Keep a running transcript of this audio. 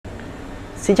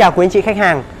Xin chào quý anh chị khách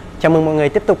hàng. Chào mừng mọi người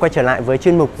tiếp tục quay trở lại với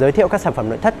chuyên mục giới thiệu các sản phẩm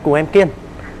nội thất của Em Kiên.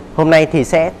 Hôm nay thì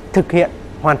sẽ thực hiện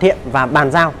hoàn thiện và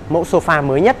bàn giao mẫu sofa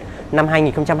mới nhất năm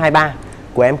 2023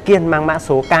 của Em Kiên mang mã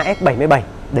số KS-77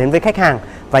 đến với khách hàng.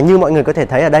 Và như mọi người có thể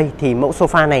thấy ở đây thì mẫu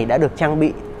sofa này đã được trang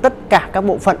bị tất cả các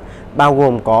bộ phận, bao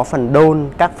gồm có phần đôn,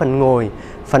 các phần ngồi,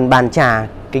 phần bàn trà,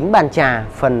 kính bàn trà,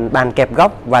 phần bàn kẹp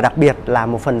góc và đặc biệt là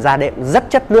một phần da đệm rất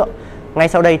chất lượng. Ngay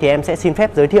sau đây thì em sẽ xin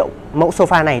phép giới thiệu mẫu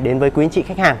sofa này đến với quý anh chị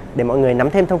khách hàng để mọi người nắm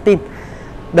thêm thông tin.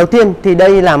 Đầu tiên thì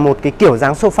đây là một cái kiểu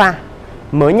dáng sofa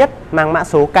mới nhất mang mã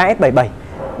số KS-77.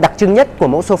 Đặc trưng nhất của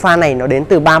mẫu sofa này nó đến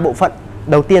từ 3 bộ phận.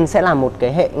 Đầu tiên sẽ là một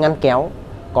cái hệ ngăn kéo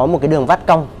có một cái đường vát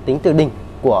cong tính từ đỉnh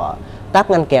của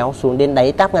táp ngăn kéo xuống đến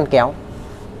đáy táp ngăn kéo.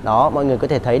 Đó, mọi người có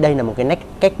thể thấy đây là một cái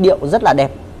cách điệu rất là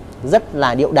đẹp, rất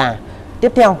là điệu đà.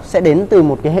 Tiếp theo sẽ đến từ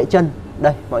một cái hệ chân.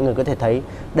 Đây, mọi người có thể thấy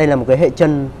đây là một cái hệ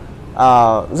chân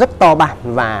rất to bản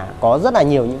và có rất là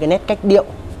nhiều những cái nét cách điệu.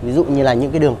 Ví dụ như là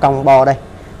những cái đường cong bo đây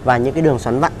và những cái đường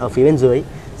xoắn vặn ở phía bên dưới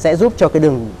sẽ giúp cho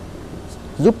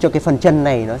cái phần chân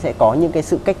này nó sẽ có những cái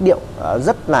sự cách điệu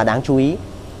rất là đáng chú ý.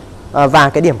 Và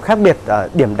cái điểm khác biệt,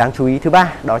 điểm đáng chú ý thứ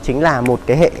ba đó chính là một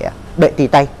cái hệ bệ tì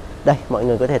tay. Đây, mọi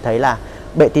người có thể thấy là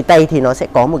bệ tì tay thì nó sẽ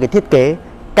có một cái thiết kế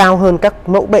cao hơn các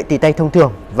mẫu bệ tì tay thông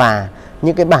thường, và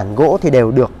những cái bản gỗ thì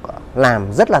đều được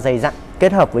làm rất là dày dặn,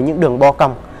 kết hợp với những đường bo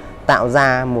cong tạo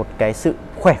ra một cái sự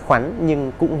khỏe khoắn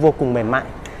nhưng cũng vô cùng mềm mại.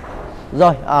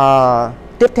 Rồi,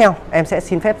 tiếp theo em sẽ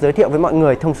xin phép giới thiệu với mọi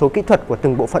người thông số kỹ thuật của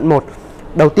từng bộ phận một.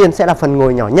 Đầu tiên sẽ là phần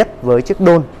ngồi nhỏ nhất với chiếc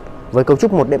đôn với cấu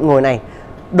trúc một đệm ngồi này.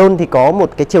 Đôn thì có một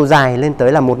cái chiều dài lên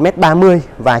tới là 1m30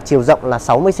 và chiều rộng là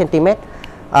 60cm.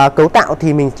 Cấu tạo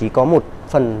thì mình chỉ có một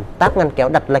phần táp ngăn kéo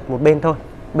đặt lệch một bên thôi.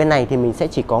 Bên này thì mình sẽ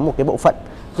chỉ có một cái bộ phận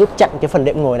giúp chặn cái phần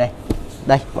đệm ngồi này.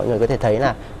 Đây, mọi người có thể thấy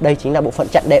là đây chính là bộ phận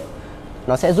chặn đệm.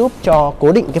 Nó sẽ giúp cho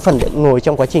cố định cái phần đệm ngồi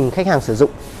trong quá trình khách hàng sử dụng,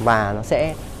 và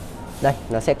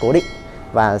nó sẽ cố định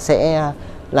và sẽ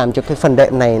làm cho cái phần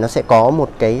đệm này nó sẽ có một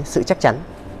cái sự chắc chắn.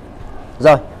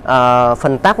 Rồi,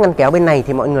 phần táp ngăn kéo bên này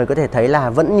thì mọi người có thể thấy là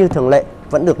vẫn như thường lệ,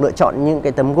 vẫn được lựa chọn những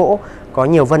cái tấm gỗ có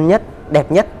nhiều vân nhất,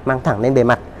 đẹp nhất, mang thẳng lên bề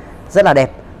mặt, rất là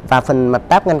đẹp. Và phần mặt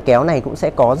táp ngăn kéo này cũng sẽ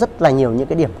có rất là nhiều những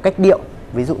cái điểm cách điệu,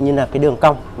 ví dụ như là cái đường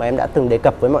cong mà em đã từng đề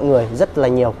cập với mọi người rất là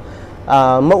nhiều.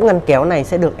 Mẫu ngăn kéo này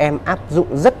sẽ được em áp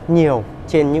dụng rất nhiều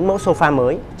trên những mẫu sofa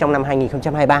mới trong năm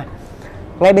 2023.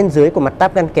 Ngay bên dưới của mặt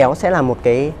táp ngăn kéo sẽ là một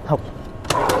cái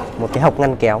hộc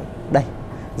ngăn kéo. Đây,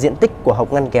 diện tích của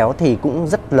hộc ngăn kéo thì cũng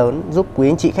rất lớn, giúp quý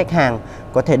anh chị khách hàng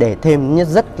có thể để thêm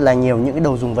rất là nhiều những cái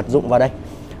đồ dùng vật dụng vào đây.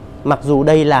 Mặc dù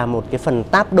đây là một cái phần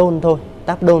táp đôn thôi,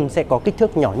 táp đôn sẽ có kích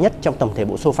thước nhỏ nhất trong tổng thể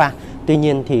bộ sofa. Tuy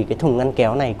nhiên thì cái thùng ngăn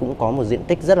kéo này cũng có một diện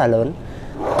tích rất là lớn.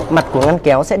 Mặt của ngăn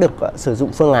kéo sẽ được sử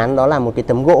dụng phương án đó là một cái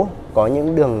tấm gỗ có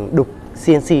những đường đục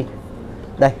CNC.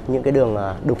 Đây, những cái đường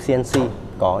đục CNC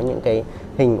có những cái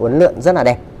hình uốn lượn rất là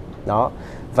đẹp. Đó.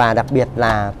 Và đặc biệt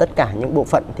là tất cả những bộ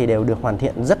phận thì đều được hoàn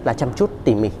thiện rất là chăm chút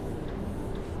tỉ mỉ.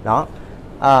 Đó.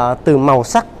 Từ màu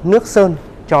sắc, nước sơn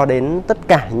cho đến tất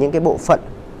cả những cái bộ phận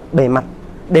bề mặt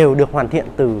đều được hoàn thiện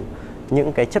từ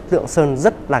những cái chất lượng sơn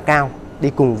rất là cao,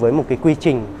 đi cùng với một cái quy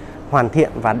trình hoàn thiện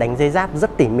và đánh giấy giáp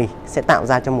rất tỉ mỉ, sẽ tạo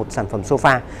ra cho một sản phẩm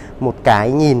sofa một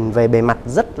cái nhìn về bề mặt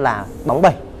rất là bóng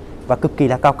bẩy và cực kỳ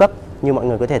là cao cấp. Như mọi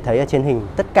người có thể thấy ở trên hình,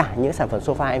 tất cả những sản phẩm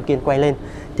sofa Em Kiên quay lên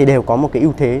thì đều có một cái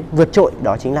ưu thế vượt trội,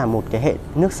 đó chính là một cái hệ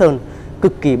nước sơn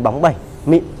cực kỳ bóng bẩy,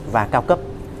 mịn và cao cấp.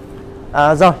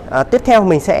 Tiếp theo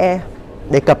mình sẽ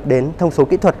đề cập đến thông số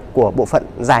kỹ thuật của bộ phận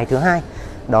dài thứ hai,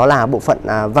 đó là bộ phận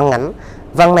văng ngắn.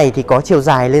 Văng này thì có chiều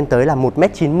dài lên tới là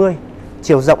 1m90,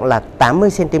 chiều rộng là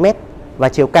 80cm và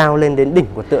chiều cao lên đến đỉnh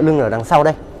của tựa lưng ở đằng sau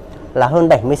đây là hơn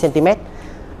 70cm.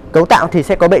 Cấu tạo thì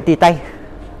sẽ có bệ tì tay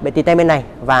bên này,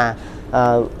 và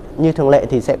như thường lệ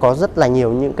thì sẽ có rất là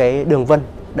nhiều những cái đường vân.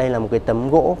 Đây là một cái tấm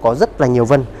gỗ có rất là nhiều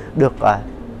vân được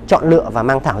chọn lựa và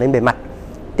mang thẳng lên bề mặt.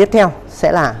 Tiếp theo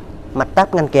sẽ là mặt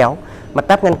táp ngăn kéo. Mặt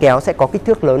táp ngăn kéo sẽ có kích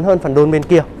thước lớn hơn phần đôn bên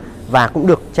kia và cũng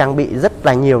được trang bị rất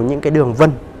là nhiều những cái đường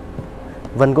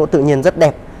vân gỗ tự nhiên rất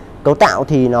đẹp. Cấu tạo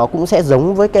thì nó cũng sẽ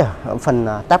giống với cái phần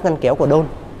táp ngăn kéo của đôn,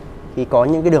 thì có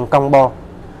những cái đường cong bo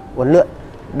uốn lượn.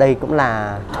 Đây cũng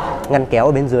là ngăn kéo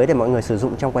ở bên dưới để mọi người sử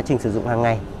dụng trong quá trình sử dụng hàng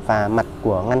ngày. Và mặt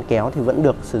của ngăn kéo thì vẫn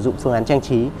được sử dụng phương án trang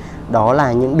trí, đó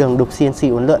là những đường đục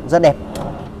CNC uốn lượn rất đẹp.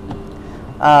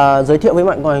 Giới thiệu với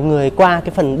mọi người qua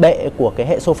cái phần bệ của cái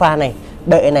hệ sofa này.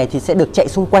 Bệ này thì sẽ được chạy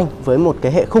xung quanh với một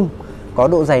cái hệ khung có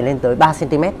độ dày lên tới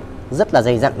 3cm, rất là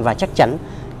dày dặn và chắc chắn.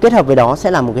 Kết hợp với đó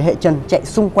sẽ là một cái hệ chân chạy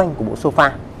xung quanh của bộ sofa.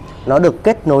 Nó được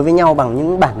kết nối với nhau bằng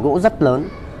những bản gỗ rất lớn,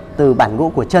 từ bản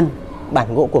gỗ của chân,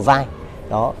 bản gỗ của vai.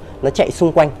 Đó, nó chạy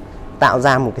xung quanh tạo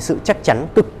ra một cái sự chắc chắn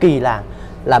cực kỳ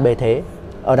là bề thế.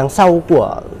 ở đằng sau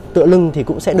của tựa lưng thì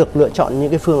cũng sẽ được lựa chọn những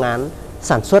cái phương án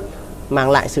sản xuất mang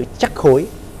lại sự chắc khối.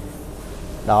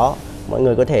 Đó, mọi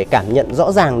người có thể cảm nhận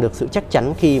rõ ràng được sự chắc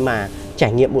chắn khi mà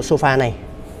trải nghiệm bộ sofa này.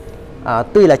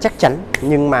 Tuy là chắc chắn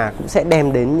nhưng mà cũng sẽ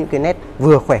đem đến những cái nét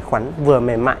vừa khỏe khoắn vừa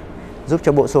mềm mại, giúp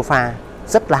cho bộ sofa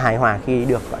rất là hài hòa khi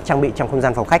được trang bị trong không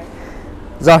gian phòng khách.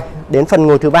 Rồi, đến phần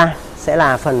ngồi thứ ba sẽ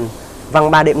là phần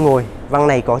văng 3 đệm ngồi. Văng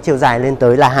này có chiều dài lên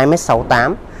tới là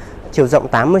 2m68, chiều rộng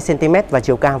 80cm và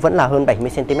chiều cao vẫn là hơn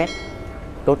 70cm.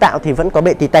 Cấu tạo thì vẫn có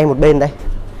bệ tì tay một bên đây.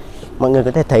 Mọi người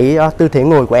có thể thấy tư thế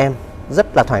ngồi của em rất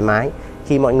là thoải mái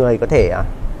khi mọi người có thể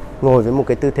ngồi với một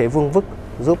cái tư thế vuông vức,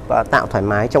 giúp tạo thoải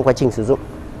mái trong quá trình sử dụng.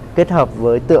 Kết hợp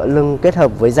với tựa lưng, kết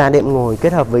hợp với da đệm ngồi,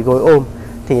 kết hợp với gối ôm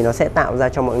thì nó sẽ tạo ra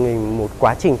cho mọi người một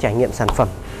quá trình trải nghiệm sản phẩm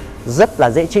rất là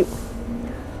dễ chịu.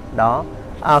 Đó,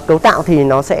 cấu tạo thì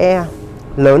nó sẽ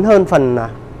lớn hơn phần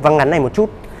văng ngắn này một chút.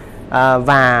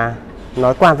 Và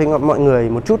nói qua với mọi người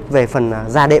một chút về phần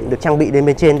da đệm được trang bị lên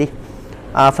bên trên đi.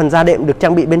 Phần da đệm được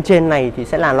trang bị bên trên này thì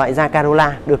sẽ là loại da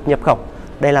Carola được nhập khẩu.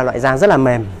 Đây là loại da rất là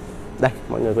mềm. Đây,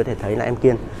 mọi người có thể thấy là em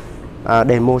Kiên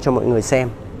demo cho mọi người xem.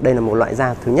 Đây là một loại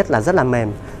da thứ nhất là rất là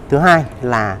mềm, thứ hai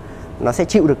là nó sẽ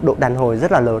chịu được độ đàn hồi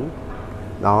rất là lớn.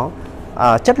 Đó,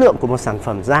 chất lượng của một sản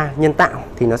phẩm da nhân tạo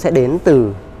thì nó sẽ đến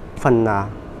từ phần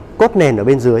cốt nền ở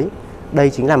bên dưới. Đây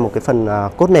chính là một cái phần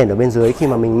cốt nền ở bên dưới. Khi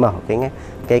mà mình mở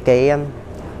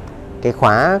cái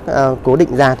khóa cố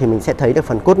định ra thì mình sẽ thấy được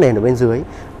phần cốt nền ở bên dưới.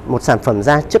 Một sản phẩm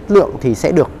da chất lượng thì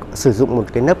sẽ được sử dụng một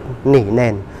cái lớp nỉ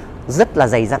nền rất là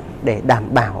dày dặn để đảm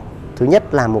bảo, thứ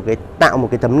nhất là tạo một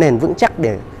cái tấm nền vững chắc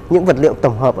để những vật liệu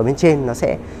tổng hợp ở bên trên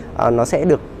nó sẽ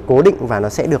được cố định và nó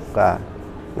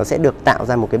sẽ được tạo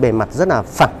ra một cái bề mặt rất là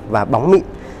phẳng và bóng mịn.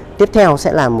 Tiếp theo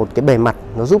sẽ là một cái bề mặt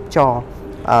nó giúp cho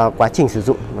quá trình sử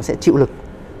dụng nó sẽ chịu lực.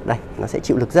 Đây, nó sẽ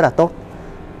chịu lực rất là tốt.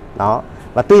 Đó,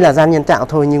 và tuy là da nhân tạo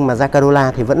thôi nhưng mà da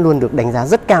Carola thì vẫn luôn được đánh giá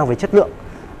rất cao về chất lượng.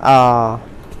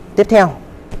 Tiếp theo,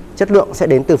 chất lượng sẽ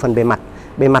đến từ phần bề mặt.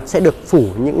 Bề mặt sẽ được phủ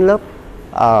những lớp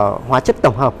hóa chất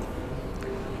tổng hợp.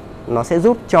 Nó sẽ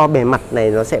giúp cho bề mặt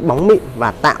này nó sẽ bóng mịn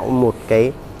và tạo một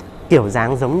cái kiểu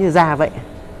dáng giống như da vậy.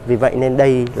 Vì vậy nên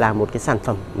đây là một cái sản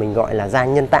phẩm mình gọi là da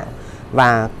nhân tạo.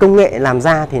 Và công nghệ làm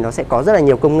da thì nó sẽ có rất là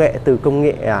nhiều công nghệ, từ công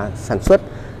nghệ sản xuất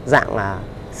dạng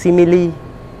simili,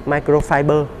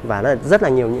 microfiber và rất là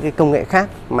nhiều những cái công nghệ khác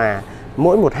mà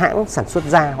mỗi một hãng sản xuất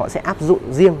da họ sẽ áp dụng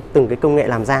riêng từng cái công nghệ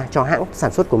làm da cho hãng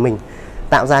sản xuất của mình,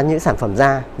 tạo ra những sản phẩm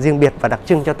da riêng biệt và đặc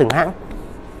trưng cho từng hãng.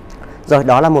 Rồi,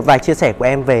 đó là một vài chia sẻ của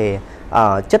em về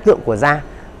chất lượng của da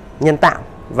nhân tạo.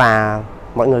 Và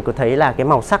mọi người có thấy là cái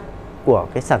màu sắc của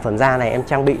cái sản phẩm da này em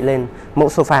trang bị lên mẫu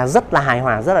sofa rất là hài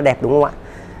hòa, rất là đẹp đúng không ạ?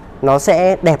 Nó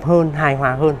sẽ đẹp hơn, hài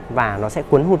hòa hơn và nó sẽ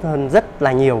cuốn hút hơn rất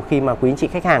là nhiều khi mà quý anh chị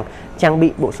khách hàng trang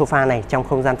bị bộ sofa này trong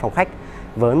không gian phòng khách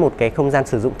với một cái không gian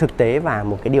sử dụng thực tế và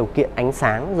một cái điều kiện ánh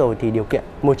sáng rồi thì điều kiện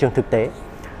môi trường thực tế.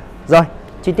 Rồi,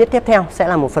 chi tiết tiếp theo sẽ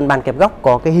là một phần bàn kẹp góc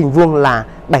có cái hình vuông là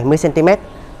 70 cm,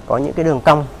 có những cái đường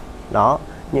cong. Đó,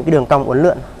 những cái đường cong uốn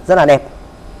lượn rất là đẹp,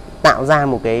 tạo ra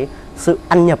một cái sự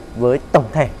ăn nhập với tổng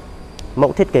thể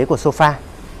mẫu thiết kế của sofa.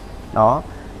 Đó,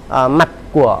 mặt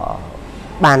của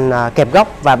bàn kẹp góc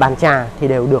và bàn trà thì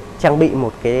đều được trang bị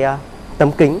một cái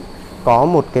tấm kính, có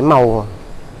một cái màu,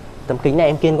 tấm kính này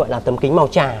em Kiên gọi là tấm kính màu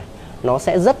trà. Nó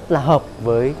sẽ rất là hợp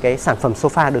với cái sản phẩm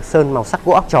sofa được sơn màu sắc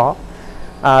gỗ óc chó.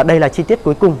 Đây là chi tiết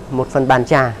cuối cùng, một phần bàn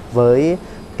trà với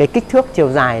cái kích thước chiều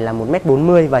dài là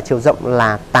 1m40 và chiều rộng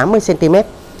là 80 cm.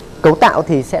 Cấu tạo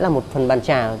thì sẽ là một phần bàn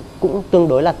trà cũng tương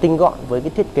đối là tinh gọn với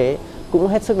cái thiết kế cũng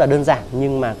hết sức là đơn giản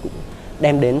nhưng mà cũng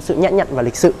đem đến sự nhã nhặn và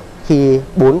lịch sự khi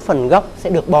 4 phần góc sẽ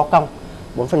được bo cong,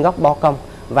 4 phần góc bo cong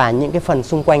và những cái phần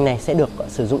xung quanh này sẽ được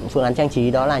sử dụng phương án trang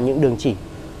trí đó là những đường chỉ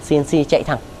CNC chạy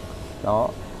thẳng. Đó.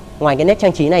 Ngoài cái nét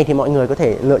trang trí này thì mọi người có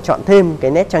thể lựa chọn thêm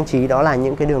cái nét trang trí đó là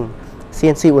những cái đường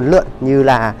CNC uốn lượn như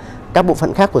là các bộ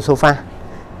phận khác của sofa.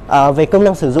 Về công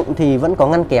năng sử dụng thì vẫn có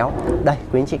ngăn kéo. Đây,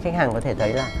 quý anh chị khách hàng có thể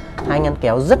thấy là hai ngăn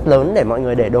kéo rất lớn để mọi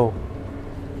người để đồ.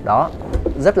 Đó,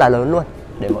 rất là lớn luôn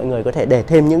để mọi người có thể để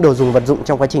thêm những đồ dùng vật dụng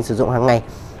trong quá trình sử dụng hàng ngày.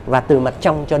 Và từ mặt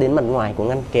trong cho đến mặt ngoài của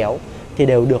ngăn kéo thì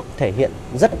đều được thể hiện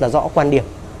rất là rõ quan điểm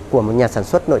của một nhà sản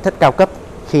xuất nội thất cao cấp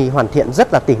khi hoàn thiện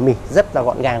rất là tỉ mỉ, rất là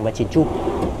gọn gàng và chỉn chu.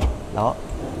 Đó.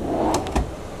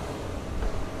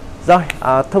 Rồi,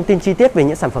 thông tin chi tiết về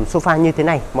những sản phẩm sofa như thế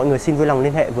này, mọi người xin vui lòng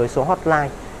liên hệ với số hotline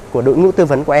của đội ngũ tư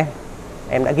vấn của em.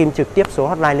 Em đã ghim trực tiếp số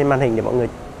hotline lên màn hình để mọi người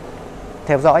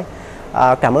theo dõi.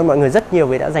 Cảm ơn mọi người rất nhiều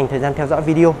vì đã dành thời gian theo dõi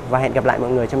video và hẹn gặp lại mọi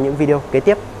người trong những video kế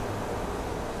tiếp.